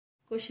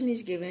Question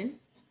is given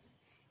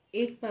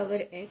 8 power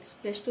x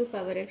plus 2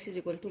 power x is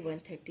equal to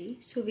 130.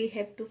 So we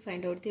have to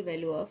find out the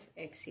value of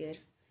x here.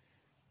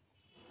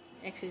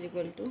 X is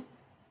equal to,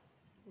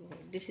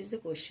 this is the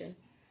question.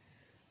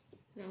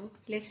 Now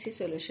let's see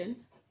solution.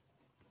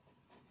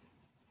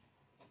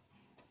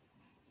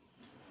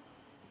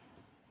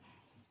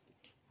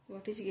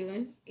 What is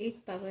given?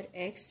 8 power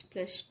x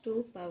plus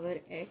 2 power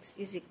x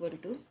is equal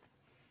to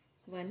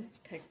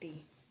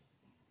 130.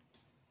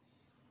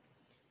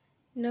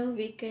 Now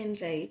we can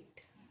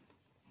write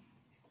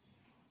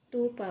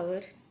 2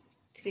 power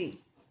 3.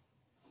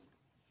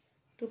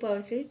 2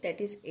 power 3, that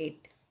is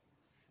 8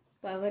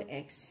 power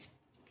x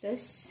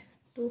plus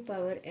 2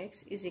 power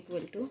x is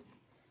equal to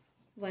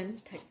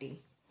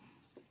 130.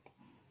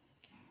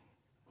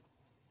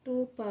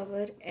 2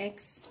 power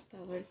x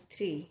power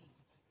 3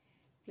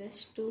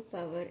 plus 2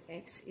 power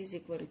x is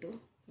equal to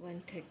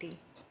 130,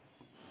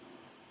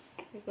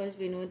 because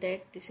we know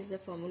that this is the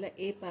formula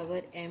a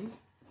power m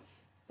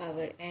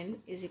power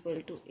n is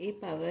equal to a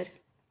power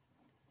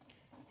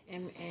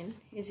mn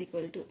is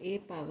equal to a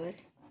power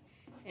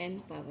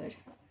n power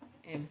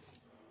m.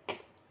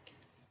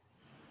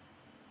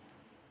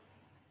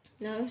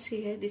 Now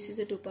see here, this is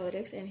the 2 power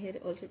x and here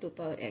also 2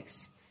 power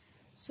x.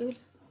 So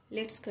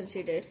let's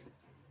consider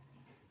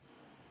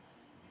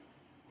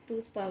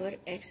 2 power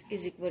x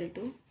is equal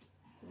to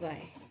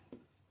y.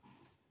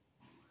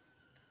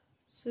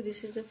 So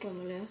this is the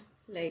formula,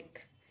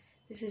 like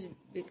this is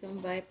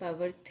become y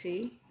power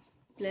 3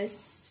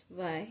 plus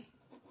y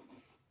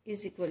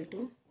is equal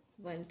to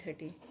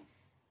 130.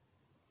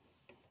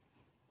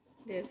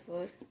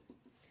 Therefore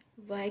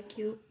y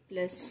cube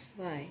plus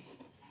y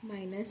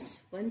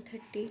minus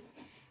 130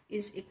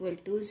 is equal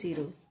to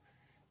 0.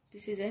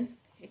 This is an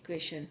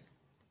equation.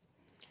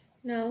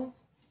 Now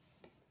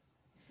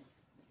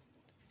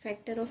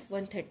factor of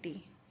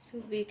 130.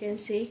 So we can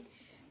say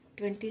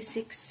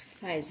 26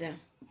 5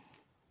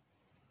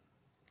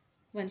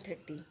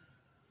 130,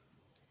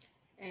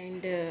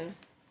 and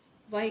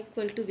y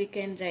equal to, we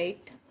can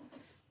write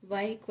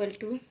y equal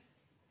to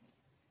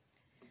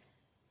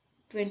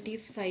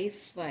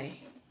 25y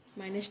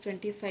minus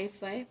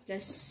 25y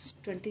plus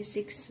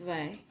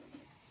 26y.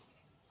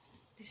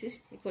 This is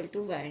equal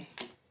to y.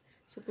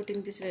 So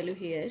putting this value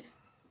here,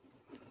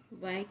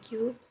 y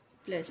cube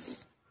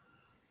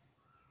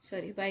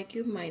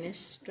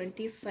minus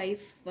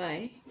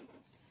 25y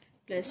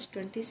plus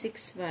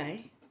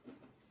 26y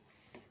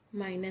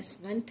minus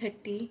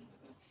 130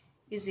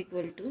 is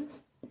equal to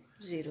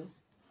 0.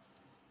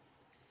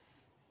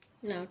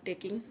 Now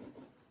taking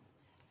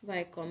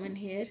y common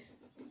here,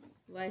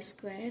 y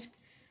square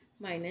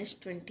minus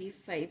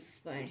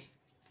 25y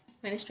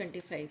minus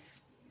 25,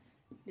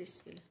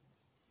 this will,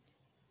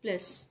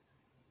 plus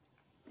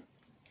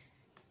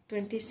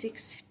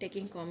 26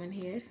 taking common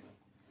here,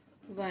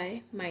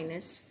 y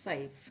minus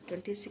 5,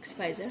 26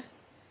 5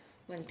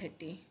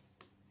 130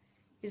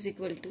 is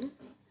equal to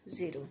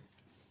 0.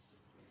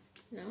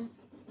 Now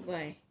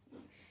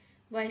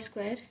y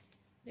square,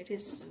 that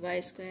is y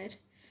square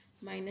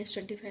minus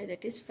 25,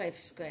 that is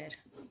 5 square,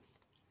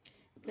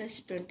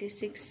 plus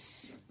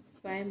 26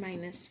 y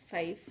minus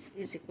 5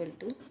 is equal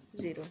to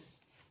 0.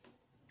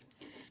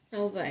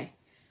 Now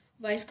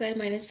y square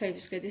minus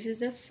 5 square, this is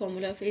the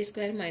formula of a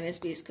square minus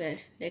b square,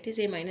 that is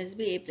a minus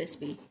b, a plus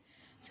b.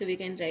 So we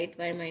can write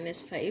y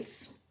minus 5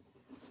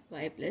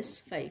 y plus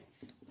 5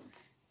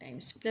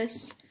 times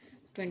plus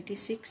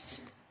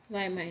 26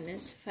 y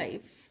minus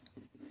 5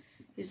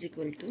 is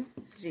equal to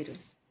 0.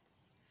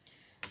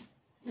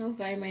 Now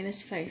y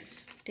minus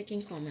 5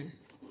 taking common,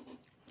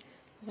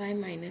 y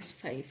minus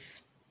 5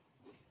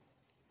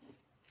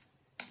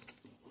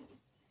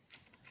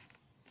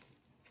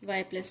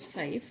 y plus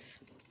 5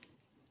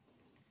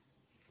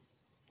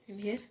 and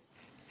here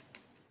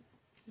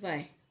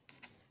y.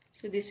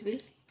 So this will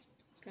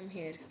come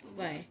here,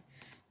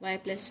 y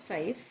plus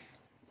 5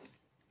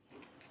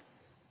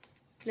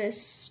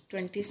 plus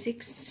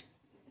 26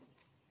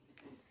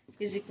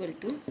 is equal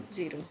to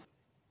 0.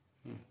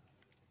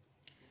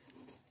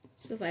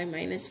 So y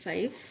minus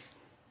 5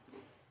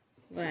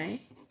 y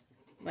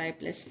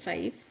plus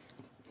 5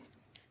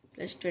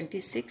 plus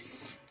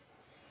 26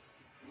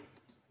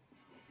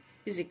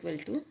 is equal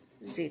to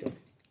 0.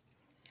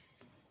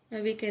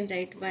 Now we can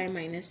write y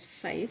minus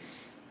 5,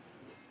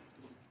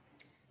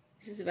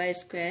 this is y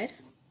square,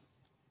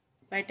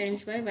 y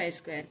times y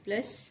square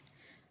plus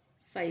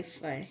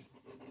 5y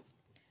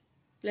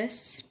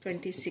plus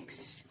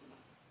 26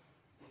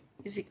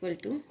 is equal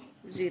to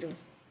 0.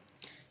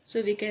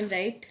 So we can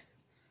write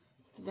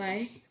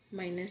y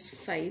minus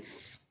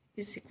 5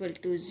 is equal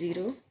to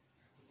 0,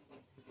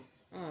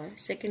 or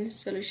second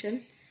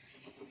solution,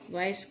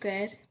 y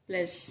square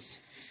plus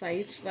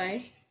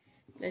 5y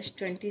plus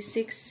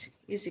 26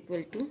 is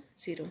equal to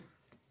 0.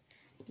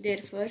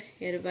 Therefore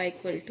here y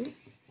equal to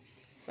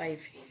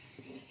 5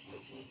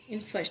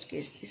 in first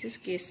case. This is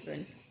case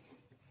 1.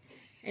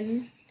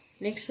 And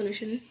next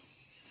solution,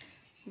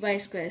 y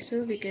square.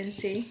 So we can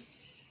say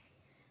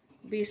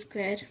b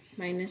square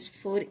minus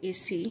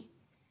 4ac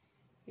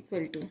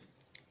equal to,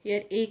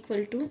 here a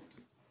equal to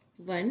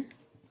 1,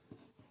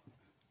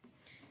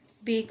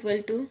 b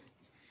equal to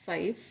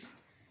 5,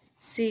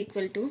 c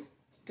equal to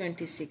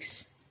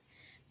 26.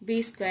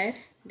 b square,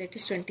 that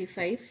is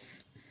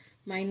 25,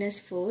 minus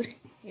 4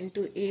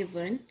 into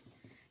a1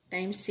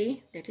 times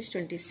c, that is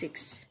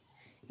 26,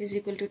 is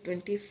equal to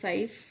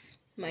 25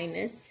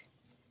 minus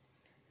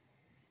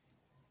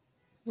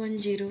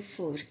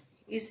 104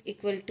 is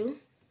equal to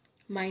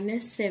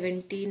minus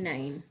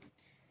 79.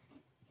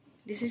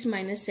 This is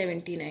minus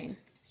 79.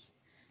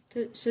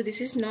 So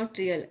this is not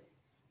real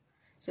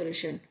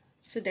solution.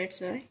 So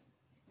that's why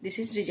this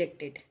is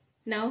rejected.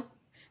 Now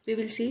we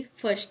will see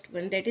first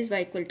one, that is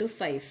y equal to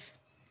 5.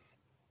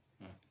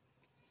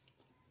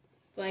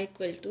 Y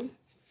equal to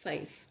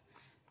 5.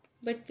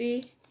 But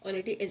we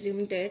already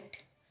assumed that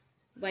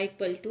y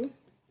equal to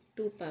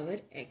 2 power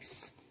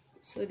x.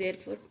 So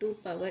therefore 2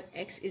 power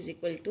x is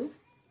equal to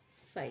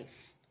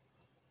 5.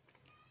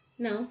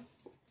 Now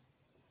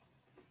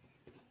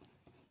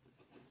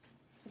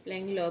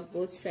applying log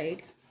both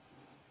sides,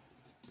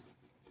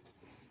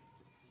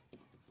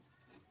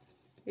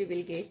 we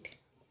will get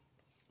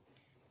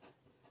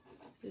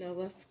log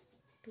of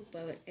 2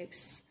 power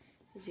x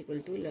is equal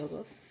to log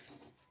of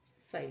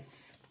 5.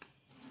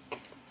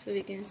 So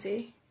we can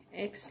say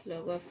x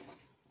log of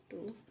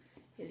 2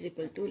 is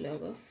equal to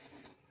log of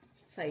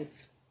 5.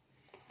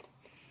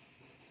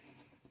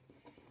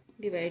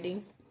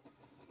 Dividing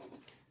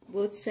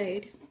both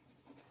sides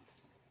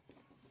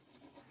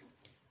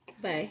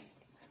by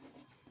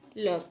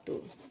log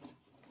 2,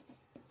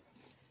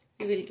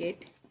 we will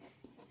get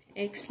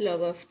x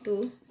log of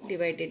 2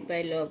 divided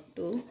by log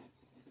 2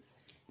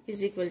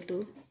 is equal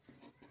to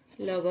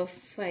log of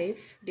 5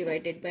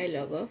 divided by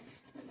log of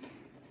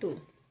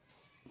 2.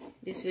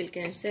 This will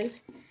cancel.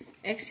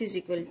 X is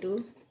equal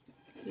to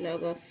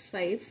log of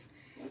 5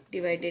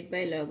 divided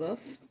by log of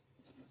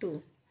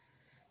 2.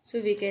 So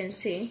we can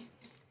say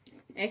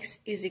x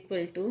is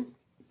equal to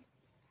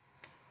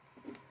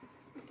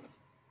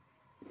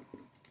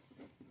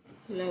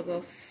log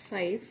of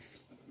 5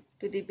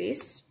 to the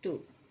base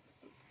 2.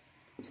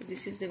 So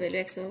this is the value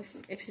x of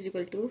x is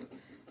equal to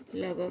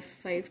log of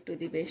 5 to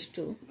the base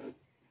 2.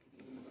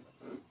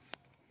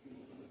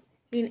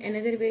 In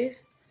another way,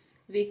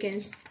 we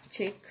can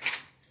check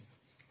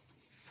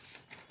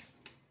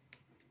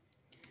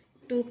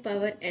 2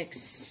 power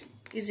x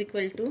is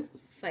equal to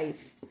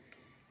 5.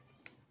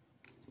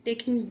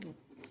 Taking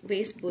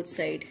base both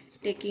side,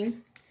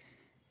 taking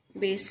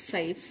base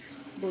 5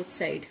 both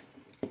side,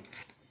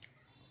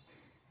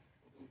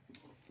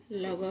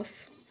 log of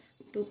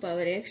 2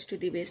 power x to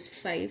the base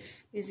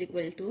 5 is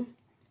equal to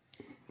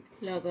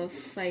log of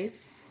 5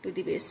 to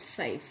the base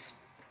 5.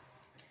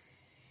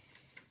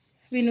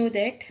 We know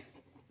that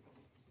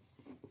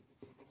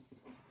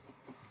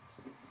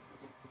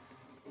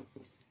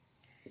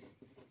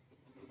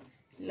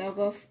log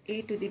of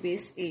a to the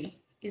base a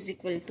is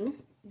equal to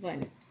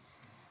 1.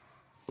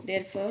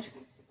 Therefore,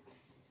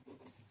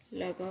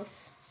 log of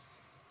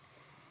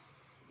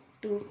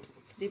 2 to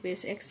the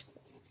base x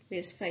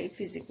base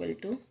 5 is equal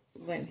to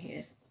 1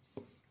 here.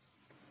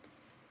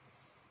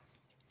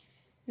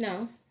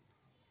 Now,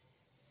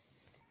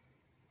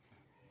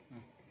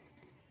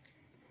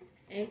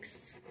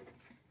 x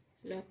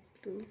log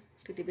 2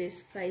 to the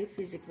base 5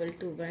 is equal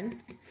to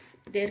 1.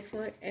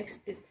 Therefore, x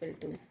equal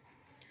to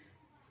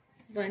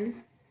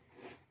 1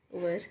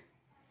 over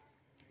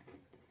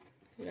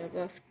log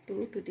of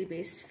 2 to the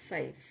base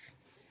 5.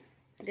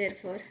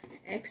 Therefore,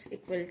 x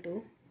equal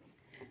to,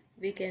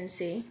 we can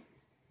say,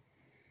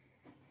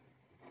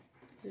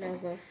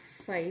 log of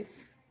 5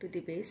 to the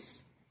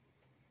base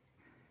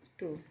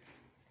 2,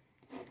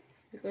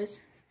 because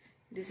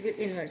this will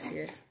inverse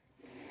here.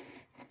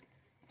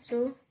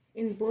 So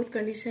in both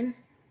condition,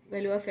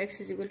 value of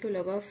x is equal to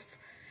log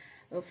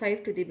of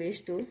 5 to the base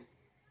 2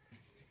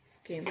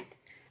 came.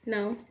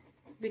 Now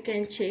we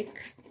can check,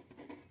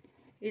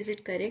 is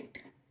it correct?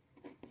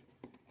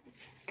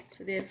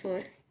 So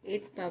therefore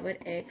 8 power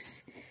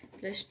x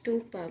plus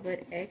 2 power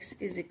x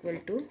is equal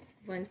to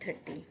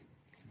 130.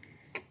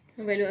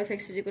 Value of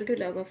x is equal to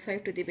log of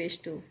 5 to the base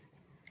 2.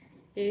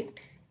 8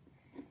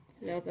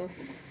 log of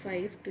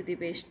 5 to the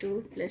base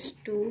 2 plus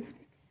 2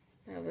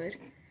 power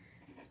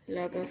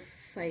log of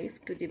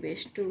 5 to the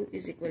base 2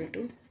 is equal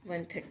to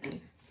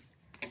 130.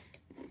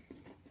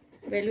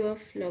 Value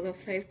of log of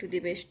 5 to the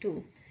base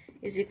 2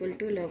 is equal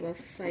to log of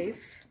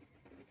 5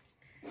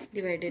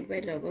 divided by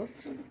log of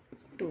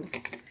 2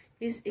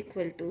 is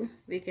equal to,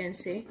 we can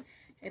say,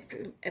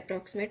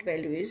 approximate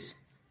value is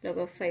log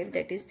of 5,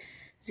 that is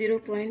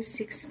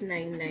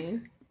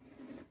 0.699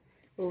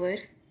 over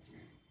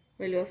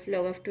value of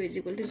log of 2 is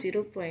equal to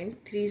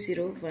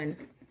 0.301.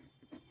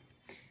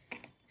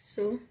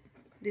 So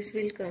this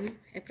will come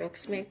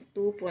approximate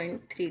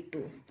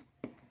 2.32.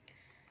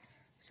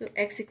 So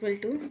x equal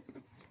to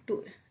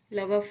 2,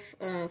 log of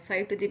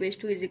 5 to the base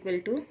 2 is equal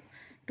to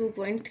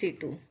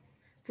 2.32.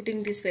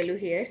 Putting this value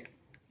here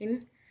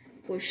in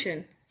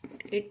question,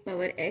 8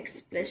 power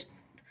x plus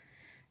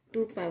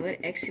 2 power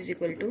x is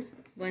equal to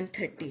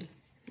 130.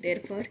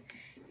 Therefore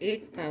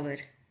 8 power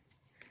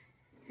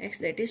x,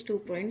 that is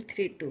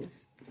 2.32,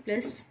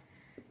 plus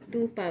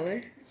 2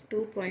 power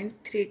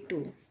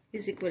 2.32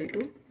 is equal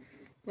to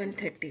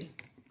 130.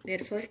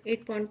 Therefore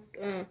 8 power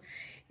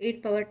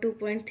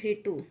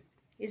 2.32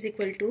 is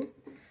equal to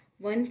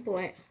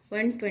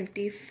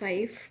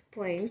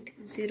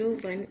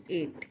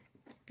 125.018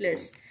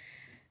 plus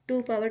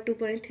 2 power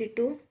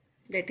 2.32,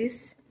 that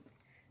is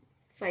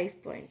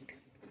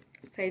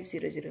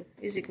 5.500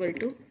 is equal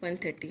to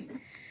 130.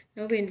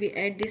 Now when we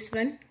add this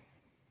one,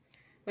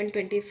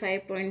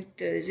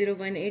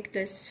 125.018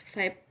 plus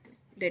 5,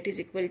 that is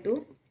equal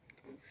to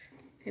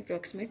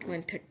approximate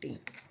 130.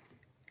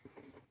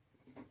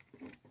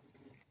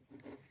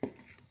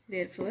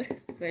 Therefore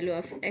value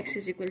of x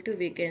is equal to,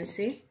 we can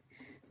say,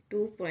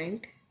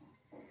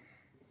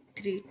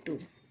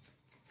 2.32,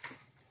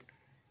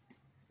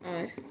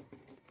 or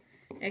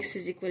x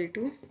is equal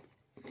to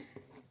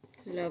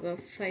log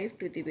of 5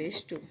 to the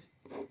base 2.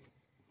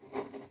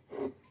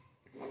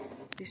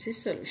 This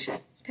is solution.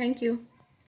 Thank you.